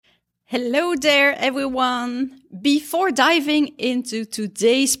Hello there, everyone. Before diving into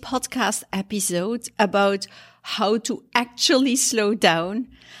today's podcast episode about how to actually slow down,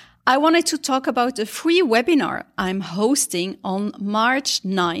 I wanted to talk about a free webinar I'm hosting on March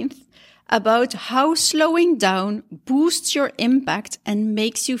 9th about how slowing down boosts your impact and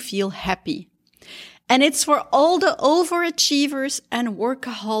makes you feel happy. And it's for all the overachievers and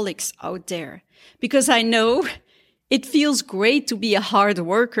workaholics out there, because I know it feels great to be a hard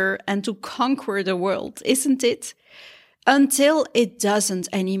worker and to conquer the world, isn't it? Until it doesn't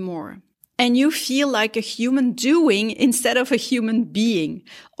anymore. And you feel like a human doing instead of a human being,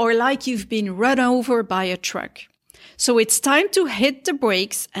 or like you've been run over by a truck. So it's time to hit the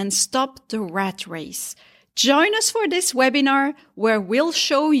brakes and stop the rat race. Join us for this webinar where we'll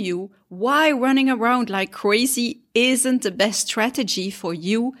show you why running around like crazy isn't the best strategy for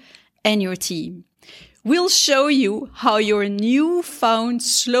you and your team. We'll show you how your newfound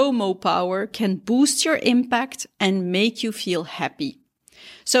slow-mo power can boost your impact and make you feel happy.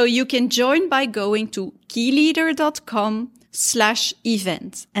 So you can join by going to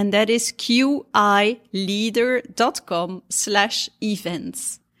keyleader.com/events, and that is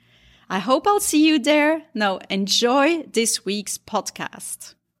QIleader.com/events. I hope I'll see you there. Now enjoy this week's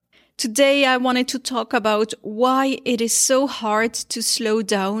podcast. Today I wanted to talk about why it is so hard to slow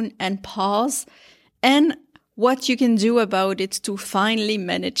down and pause, and what you can do about it to finally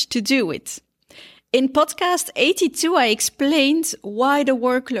manage to do it. In podcast 82, I explained why the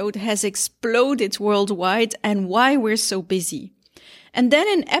workload has exploded worldwide and why we're so busy. And then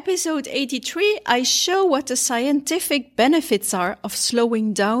in episode 83, I show what the scientific benefits are of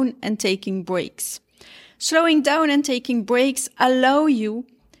slowing down and taking breaks. Slowing down and taking breaks allow you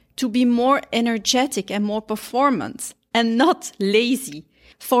to be more energetic and more performant and not lazy.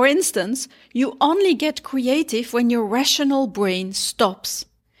 For instance, you only get creative when your rational brain stops.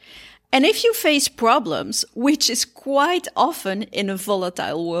 And if you face problems, which is quite often in a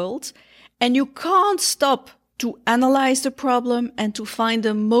volatile world, and you can't stop to analyze the problem and to find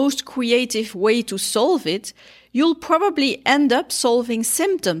the most creative way to solve it, you'll probably end up solving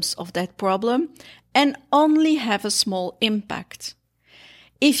symptoms of that problem and only have a small impact.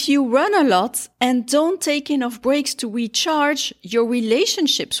 If you run a lot and don't take enough breaks to recharge, your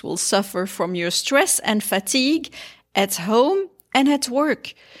relationships will suffer from your stress and fatigue at home and at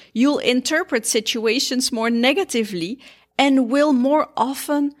work. You'll interpret situations more negatively and will more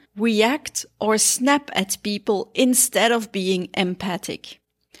often react or snap at people instead of being empathic.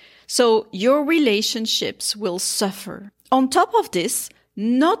 So your relationships will suffer. On top of this,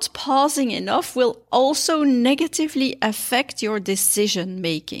 not pausing enough will also negatively affect your decision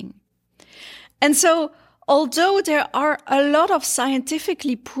making. And so, although there are a lot of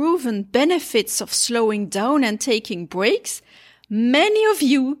scientifically proven benefits of slowing down and taking breaks, many of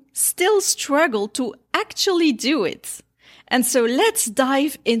you still struggle to actually do it. And so let's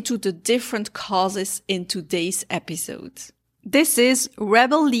dive into the different causes in today's episode. This is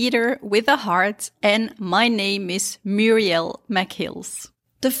Rebel Leader with a Heart, and my name is Muriel McHills.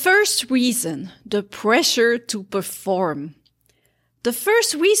 The first reason, the pressure to perform. The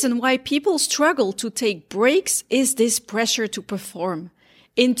first reason why people struggle to take breaks is this pressure to perform.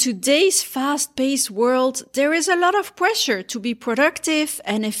 In today's fast-paced world, there is a lot of pressure to be productive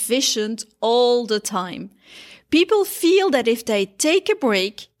and efficient all the time. People feel that if they take a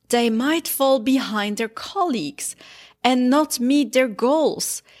break, they might fall behind their colleagues and not meet their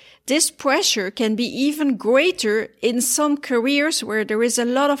goals. This pressure can be even greater in some careers where there is a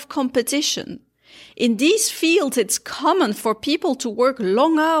lot of competition. In these fields, it's common for people to work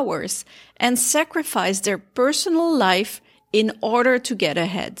long hours and sacrifice their personal life in order to get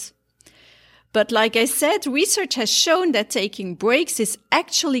ahead. But like I said, research has shown that taking breaks is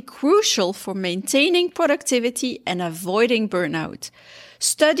actually crucial for maintaining productivity and avoiding burnout.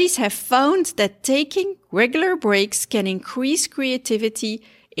 Studies have found that taking regular breaks can increase creativity,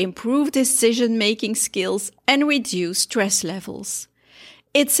 improve decision-making skills, and reduce stress levels.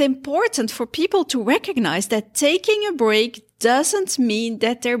 It's important for people to recognize that taking a break doesn't mean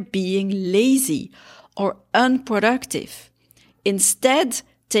that they're being lazy or unproductive. Instead,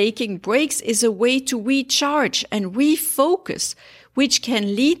 taking breaks is a way to recharge and refocus, which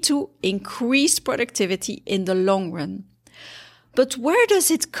can lead to increased productivity in the long run. But where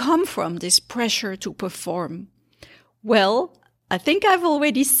does it come from, this pressure to perform? Well, I think I've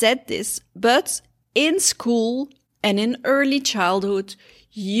already said this, but in school and in early childhood,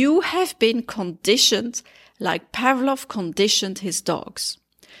 you have been conditioned like Pavlov conditioned his dogs.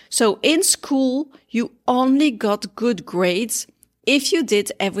 So in school, you only got good grades if you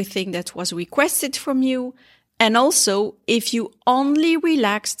did everything that was requested from you And also if you only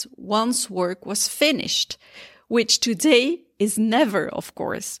relaxed once work was finished, which today is never, of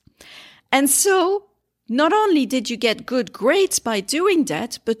course. And so not only did you get good grades by doing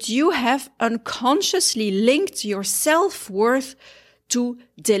that, but you have unconsciously linked your self-worth to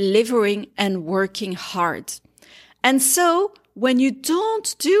delivering and working hard. And so when you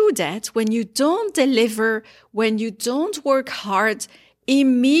don't do that, when you don't deliver, when you don't work hard,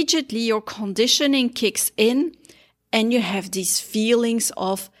 immediately your conditioning kicks in and you have these feelings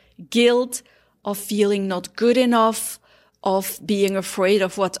of guilt, of feeling not good enough, of being afraid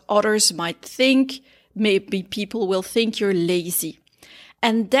of what others might think. Maybe people will think you're lazy.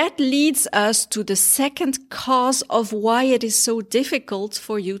 And that leads us to the second cause of why it is so difficult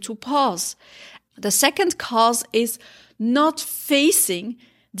for you to pause. The second cause is not facing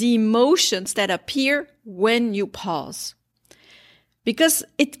the emotions that appear when you pause. Because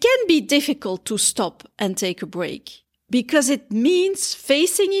it can be difficult to stop and take a break. Because it means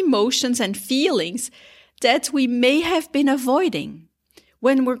facing emotions and feelings that we may have been avoiding.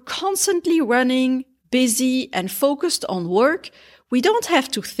 When we're constantly running, busy and focused on work, we don't have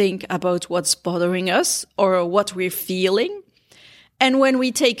to think about what's bothering us or what we're feeling. And when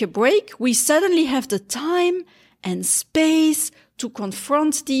we take a break, we suddenly have the time and space to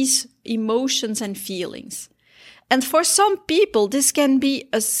confront these emotions and feelings. And for some people, this can be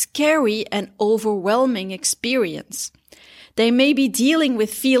a scary and overwhelming experience. They may be dealing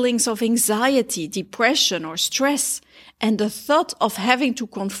with feelings of anxiety, depression, or stress, and the thought of having to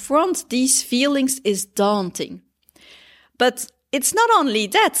confront these feelings is daunting. But it's not only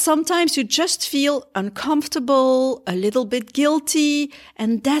that. Sometimes you just feel uncomfortable, a little bit guilty,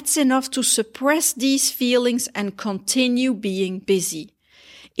 and that's enough to suppress these feelings and continue being busy.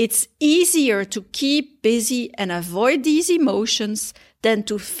 It's easier to keep busy and avoid these emotions than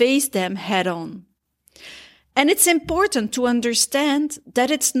to face them head on. And it's important to understand that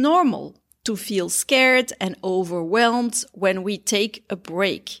it's normal to feel scared and overwhelmed when we take a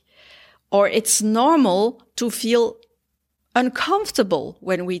break. Or it's normal to feel uncomfortable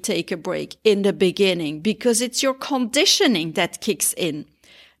when we take a break in the beginning because it's your conditioning that kicks in.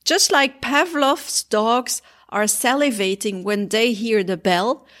 Just like Pavlov's dogs are salivating when they hear the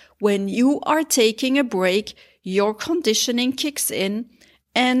bell, when you are taking a break, your conditioning kicks in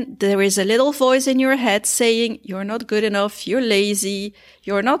and there is a little voice in your head saying, you're not good enough, you're lazy,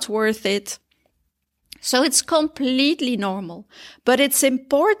 you're not worth it. So it's completely normal, but it's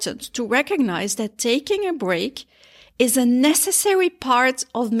important to recognize that taking a break is a necessary part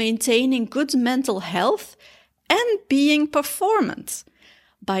of maintaining good mental health and being performant.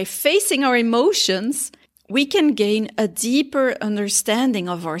 By facing our emotions, we can gain a deeper understanding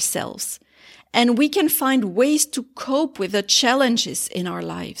of ourselves, and we can find ways to cope with the challenges in our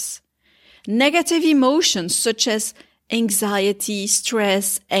lives. Negative emotions such as anxiety,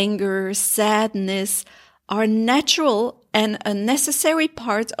 stress, anger, sadness are natural and a necessary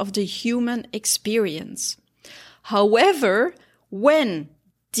part of the human experience. However, when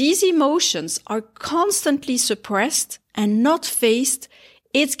these emotions are constantly suppressed and not faced,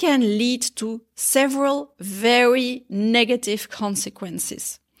 it can lead to several very negative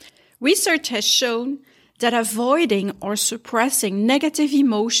consequences. Research has shown that avoiding or suppressing negative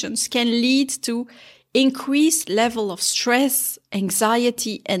emotions can lead to increased level of stress,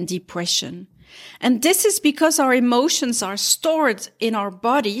 anxiety, and depression. And this is because our emotions are stored in our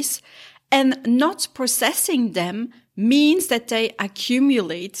bodies, and not processing them means that they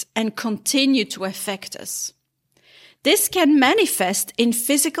accumulate and continue to affect us. This can manifest in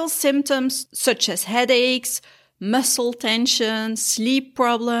physical symptoms such as headaches, muscle tension, sleep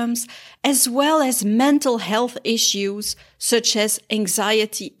problems, as well as mental health issues such as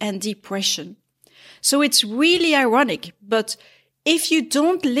anxiety and depression. So it's really ironic, but if you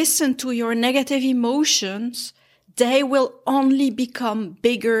don't listen to your negative emotions, they will only become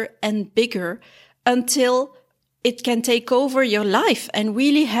bigger and bigger until it can take over your life and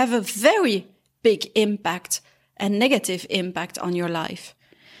really have a very big impact and negative impact on your life.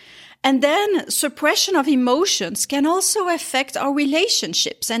 And then suppression of emotions can also affect our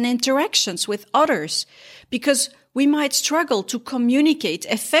relationships and interactions with others because we might struggle to communicate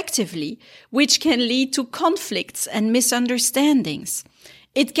effectively, which can lead to conflicts and misunderstandings.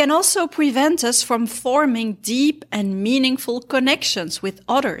 It can also prevent us from forming deep and meaningful connections with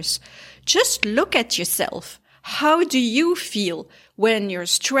others. Just look at yourself. How do you feel when you're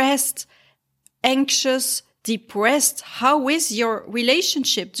stressed, anxious, depressed? How is your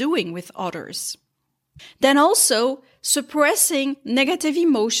relationship doing with others? Then also, suppressing negative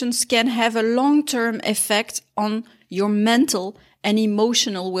emotions can have a long-term effect on your mental and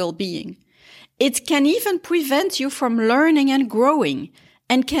emotional well-being. It can even prevent you from learning and growing,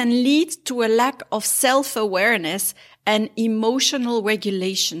 and can lead to a lack of self-awareness and emotional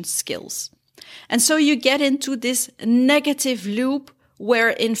regulation skills. And so you get into this negative loop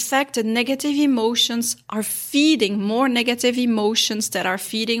where in fact the negative emotions are feeding more negative emotions that are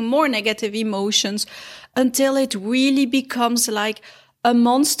feeding more negative emotions until it really becomes like a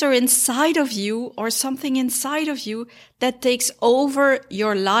monster inside of you or something inside of you that takes over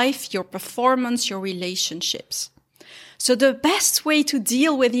your life, your performance, your relationships. So the best way to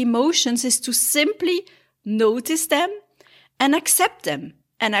deal with emotions is to simply notice them and accept them.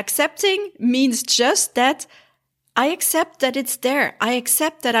 And accepting means just that I accept that it's there. I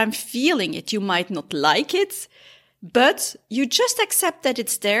accept that I'm feeling it. You might not like it, but you just accept that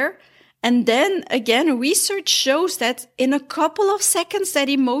it's there. And then again, research shows that in a couple of seconds, that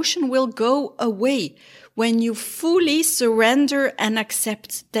emotion will go away when you fully surrender and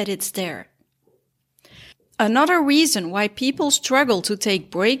accept that it's there. Another reason why people struggle to take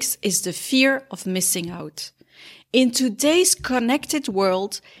breaks is the fear of missing out. In today's connected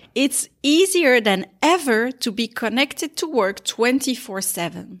world, it's easier than ever to be connected to work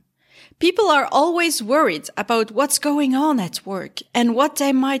 24/7. People are always worried about what's going on at work and what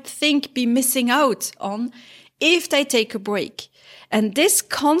they might be missing out on if they take a break. And this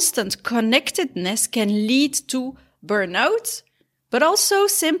constant connectedness can lead to burnout, but also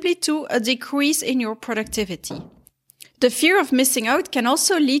simply to a decrease in your productivity. The fear of missing out can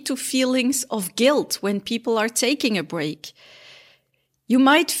also lead to feelings of guilt when people are taking a break. You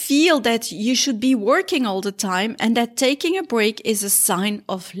might feel that you should be working all the time and that taking a break is a sign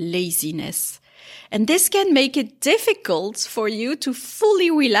of laziness. And this can make it difficult for you to fully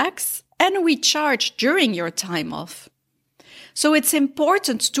relax and recharge during your time off. So it's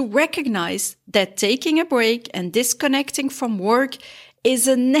important to recognize that taking a break and disconnecting from work is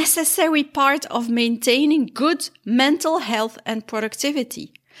a necessary part of maintaining good mental health and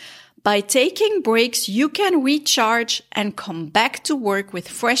productivity. By taking breaks, you can recharge and come back to work with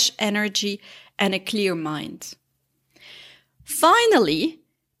fresh energy and a clear mind. Finally,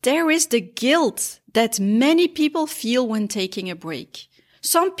 there is the guilt that many people feel when taking a break.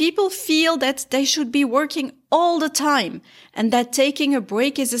 Some people feel that they should be working all the time and that taking a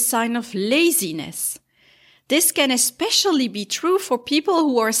break is a sign of laziness. This can especially be true for people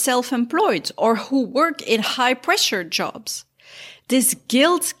who are self-employed or who work in high-pressure jobs. This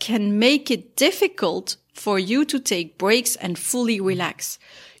guilt can make it difficult for you to take breaks and fully relax.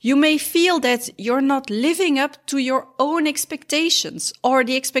 You may feel that you're not living up to your own expectations or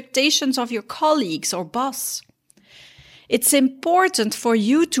the expectations of your colleagues or boss. It's important for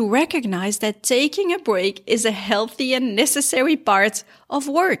you to recognize that taking a break is a healthy and necessary part of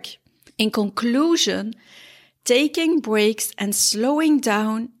work. In conclusion, taking breaks and slowing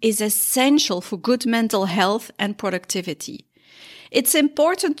down is essential for good mental health and productivity. It's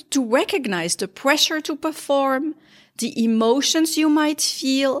important to recognize the pressure to perform, the emotions you might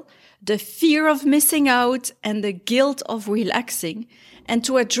feel, the fear of missing out, and the guilt of relaxing, and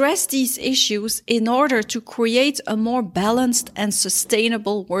to address these issues in order to create a more balanced and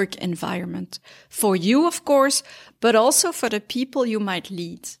sustainable work environment. For you, of course, but also for the people you might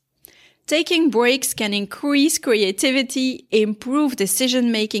lead. Taking breaks can increase creativity, improve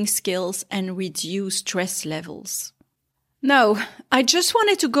decision-making skills, and reduce stress levels. Now, I just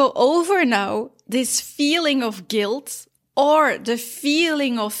wanted to go over now this feeling of guilt or the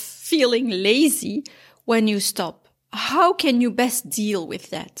feeling of feeling lazy when you stop. How can you best deal with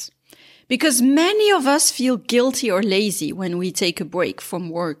that? Because many of us feel guilty or lazy when we take a break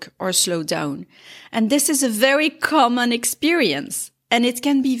from work or slow down. And this is a very common experience, and it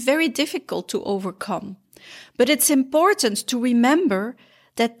can be very difficult to overcome. But it's important to remember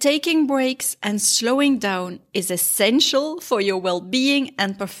that taking breaks and slowing down is essential for your well-being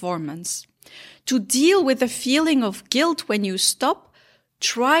and performance. To deal with the feeling of guilt when you stop,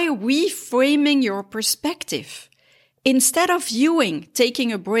 try reframing your perspective. Instead of viewing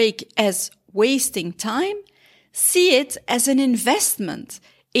taking a break as wasting time, see it as an investment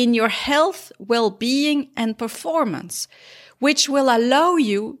in your health, well-being, and performance, which will allow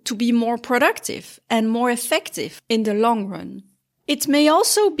you to be more productive and more effective in the long run. It may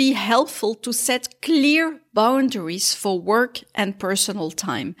also be helpful to set clear boundaries for work and personal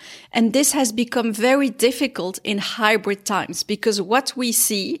time. And this has become very difficult in hybrid times because what we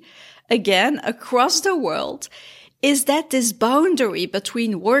see, again, across the world, is that this boundary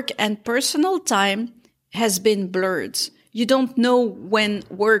between work and personal time has been blurred. You don't know when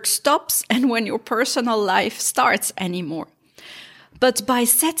work stops and when your personal life starts anymore. But by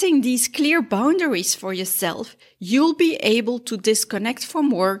setting these clear boundaries for yourself, you'll be able to disconnect from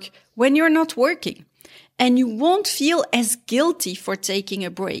work when you're not working. And you won't feel as guilty for taking a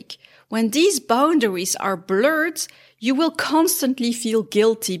break. When these boundaries are blurred, you will constantly feel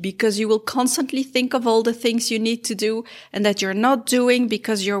guilty because you will constantly think of all the things you need to do and that you're not doing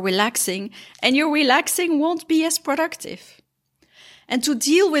because you're relaxing, and your relaxing won't be as productive. And to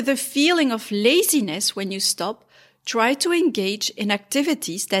deal with the feeling of laziness when you stop, try to engage in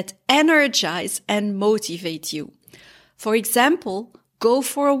activities that energize and motivate you. For example, go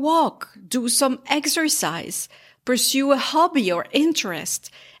for a walk, do some exercise, pursue a hobby or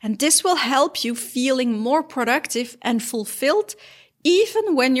interest, and this will help you feeling more productive and fulfilled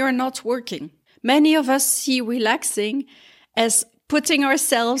even when you're not working. Many of us see relaxing as putting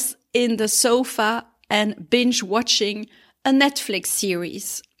ourselves in the sofa and binge watching a Netflix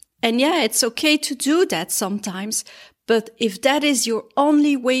series. And yeah, it's okay to do that sometimes, but if that is your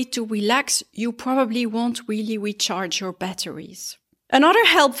only way to relax, you probably won't really recharge your batteries. Another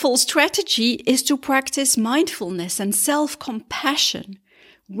helpful strategy is to practice mindfulness and self-compassion.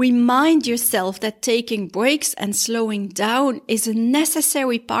 Remind yourself that taking breaks and slowing down is a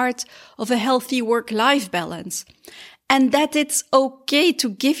necessary part of a healthy work-life balance, and that it's okay to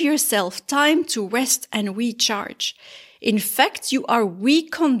give yourself time to rest and recharge. In fact, you are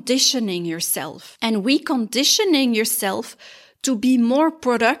reconditioning yourself to be more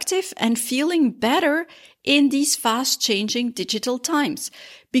productive and feeling better in these fast-changing digital times,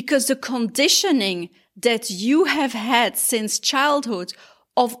 because the conditioning that you have had since childhood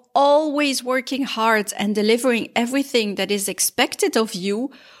of always working hard and delivering everything that is expected of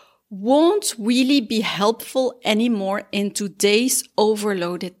you won't really be helpful anymore in today's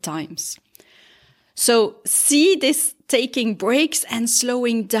overloaded times. So see this taking breaks and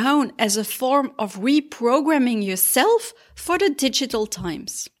slowing down as a form of reprogramming yourself for the digital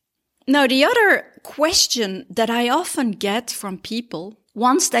times. Now, the other question that I often get from people,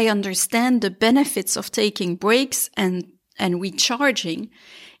 once they understand the benefits of taking breaks and recharging,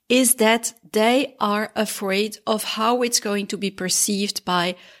 is that they are afraid of how it's going to be perceived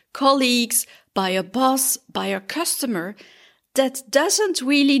by colleagues, by a boss, by a customer that doesn't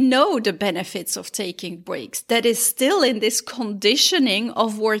really know the benefits of taking breaks, that is still in this conditioning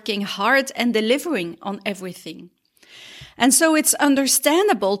of working hard and delivering on everything. And so it's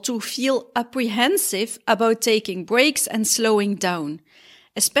understandable to feel apprehensive about taking breaks and slowing down,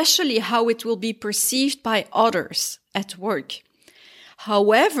 especially how it will be perceived by others at work.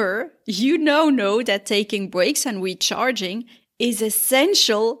 However, you now know that taking breaks and recharging is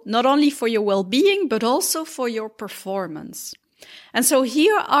essential not only for your well-being, but also for your performance. And so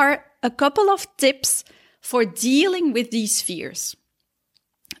here are a couple of tips for dealing with these fears.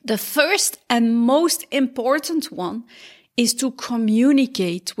 The first and most important one is to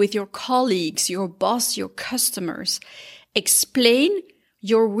communicate with your colleagues, your boss, your customers. Explain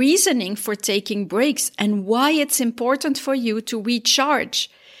your reasoning for taking breaks and why it's important for you to recharge.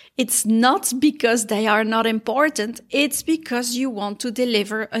 It's not because they are not important, it's because you want to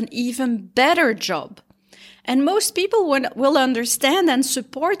deliver an even better job. And most people will understand and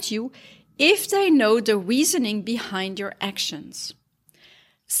support you if they know the reasoning behind your actions.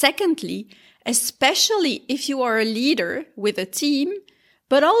 Secondly, especially if you are a leader with a team,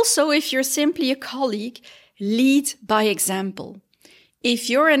 but also if you're simply a colleague, lead by example. If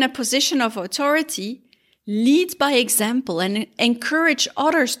you're in a position of authority, lead by example and encourage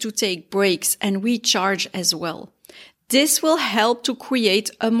others to take breaks and recharge as well. This will help to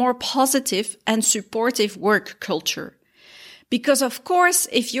create a more positive and supportive work culture. Because of course,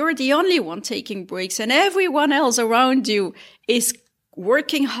 if you're the only one taking breaks and everyone else around you is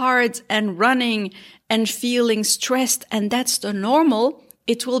working hard and running and feeling stressed, and that's the normal,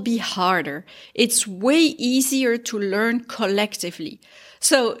 it will be harder. It's way easier to learn collectively.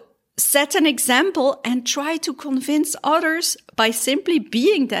 So set an example and try to convince others by simply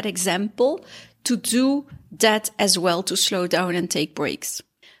being that example to do that as well, to slow down and take breaks.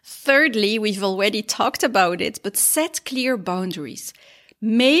 Thirdly, we've already talked about it, but set clear boundaries.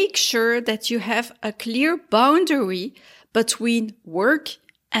 Make sure that you have a clear boundary between work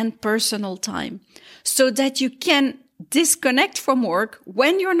and personal time so that you can disconnect from work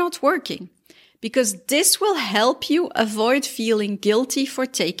when you're not working, because this will help you avoid feeling guilty for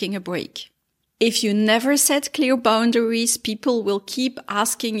taking a break. If you never set clear boundaries, people will keep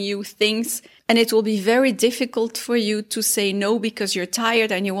asking you things and it will be very difficult for you to say no because you're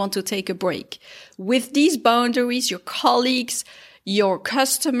tired and you want to take a break. With these boundaries, your colleagues, your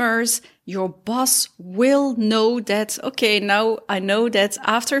customers, your boss will know that, okay, now I know that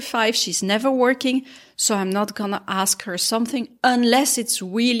after 5 she's never working, so I'm not gonna ask her something unless it's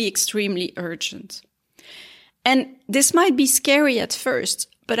really extremely urgent. And this might be scary at first,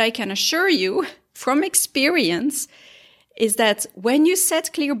 but I can assure you from experience is that when you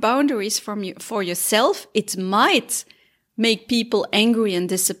set clear boundaries for yourself, it might make people angry and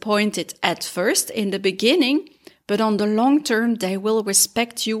disappointed at first in the beginning, but on the long term, they will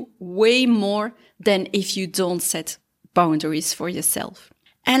respect you way more than if you don't set boundaries for yourself.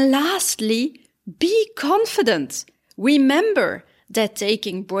 And lastly, be confident. Remember that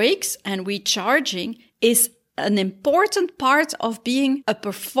taking breaks and recharging is an important part of being a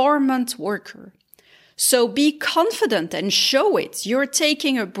performant worker. So be confident and show it. You're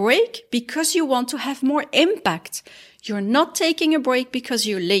taking a break because you want to have more impact. You're not taking a break because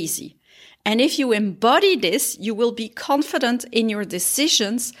you're lazy. And if you embody this, you will be confident in your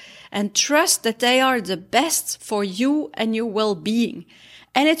decisions and trust that they are the best for you and your well-being.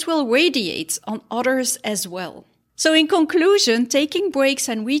 And it will radiate on others as well. So in conclusion, taking breaks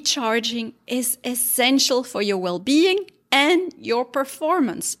and recharging is essential for your well-being and your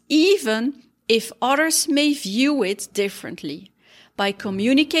performance, even if others may view it differently. By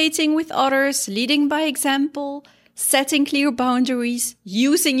communicating with others, leading by example, setting clear boundaries,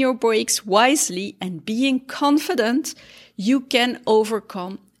 using your breaks wisely, and being confident, you can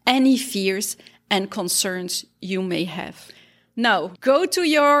overcome any fears and concerns you may have. Now, go to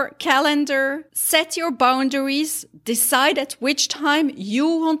your calendar, set your boundaries, decide at which time you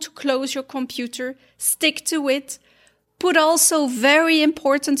want to close your computer, stick to it. Put also very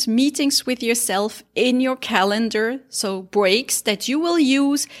important meetings with yourself in your calendar, so breaks that you will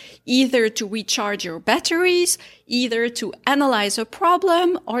use either to recharge your batteries, either to analyze a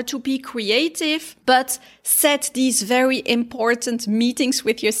problem or to be creative, but set these very important meetings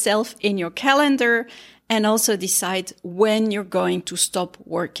with yourself in your calendar and also decide when you're going to stop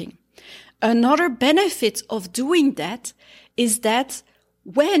working. Another benefit of doing that is that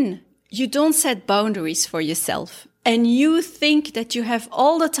when you don't set boundaries for yourself, and you think that you have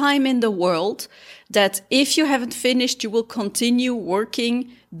all the time in the world, that if you haven't finished, you will continue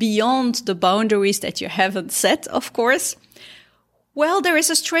working beyond the boundaries that you haven't set, of course. Well, there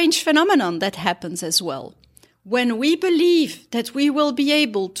is a strange phenomenon that happens as well. When we believe that we will be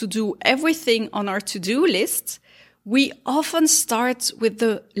able to do everything on our to-do list, we often start with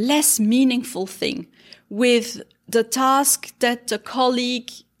the less meaningful thing, with the task that the colleague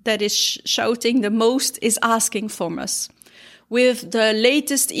that is shouting the most is asking from us, with the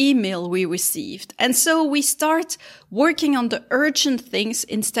latest email we received. And so we start working on the urgent things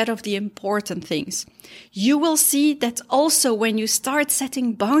instead of the important things. You will see that also when you start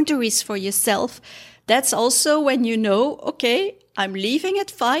setting boundaries for yourself, that's also when you know, okay, I'm leaving at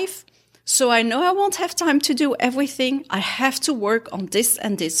 5, so I know I won't have time to do everything. I have to work on this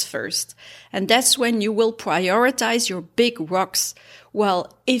and this first. And that's when you will prioritize your big rocks.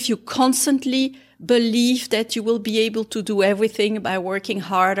 Well, if you constantly believe that you will be able to do everything by working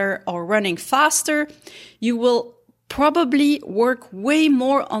harder or running faster, you will probably work way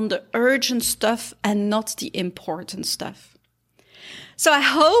more on the urgent stuff and not the important stuff. So I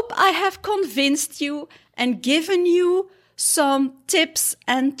hope I have convinced you and given you some tips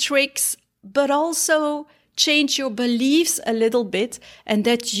and tricks, but also change your beliefs a little bit, and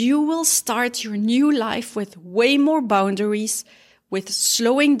that you will start your new life with way more boundaries, with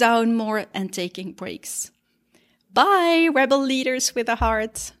slowing down more and taking breaks. Bye, rebel leaders with a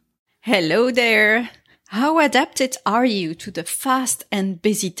heart. Hello there. How adapted are you to the fast and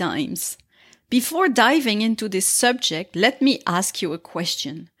busy times? Before diving into this subject, let me ask you a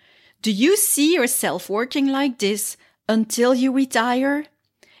question. Do you see yourself working like this until you retire?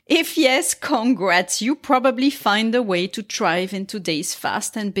 If yes, congrats, you probably find a way to thrive in today's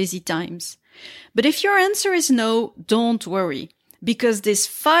fast and busy times. But if your answer is no, don't worry, because this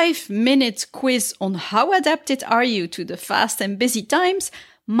 5-minute quiz on how adapted are you to the fast and busy times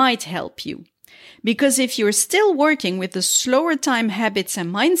might help you. Because if you're still working with the slower time habits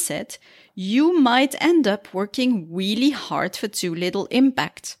and mindset, you might end up working really hard for too little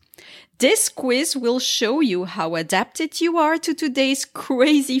impact. This quiz will show you how adapted you are to today's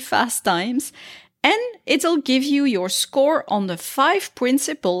crazy fast times, and it'll give you your score on the 5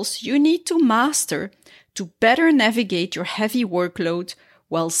 principles you need to master to better navigate your heavy workload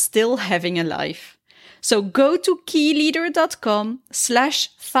while still having a life. So go to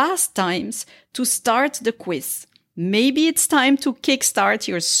keyleader.com/fasttimes to start the quiz. Maybe it's time to kickstart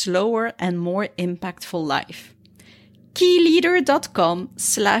your slower and more impactful life.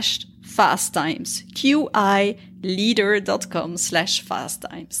 keyleader.com/fasttimes,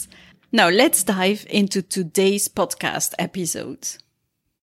 leader.com/fasttimes. Now let's dive into today's podcast episode.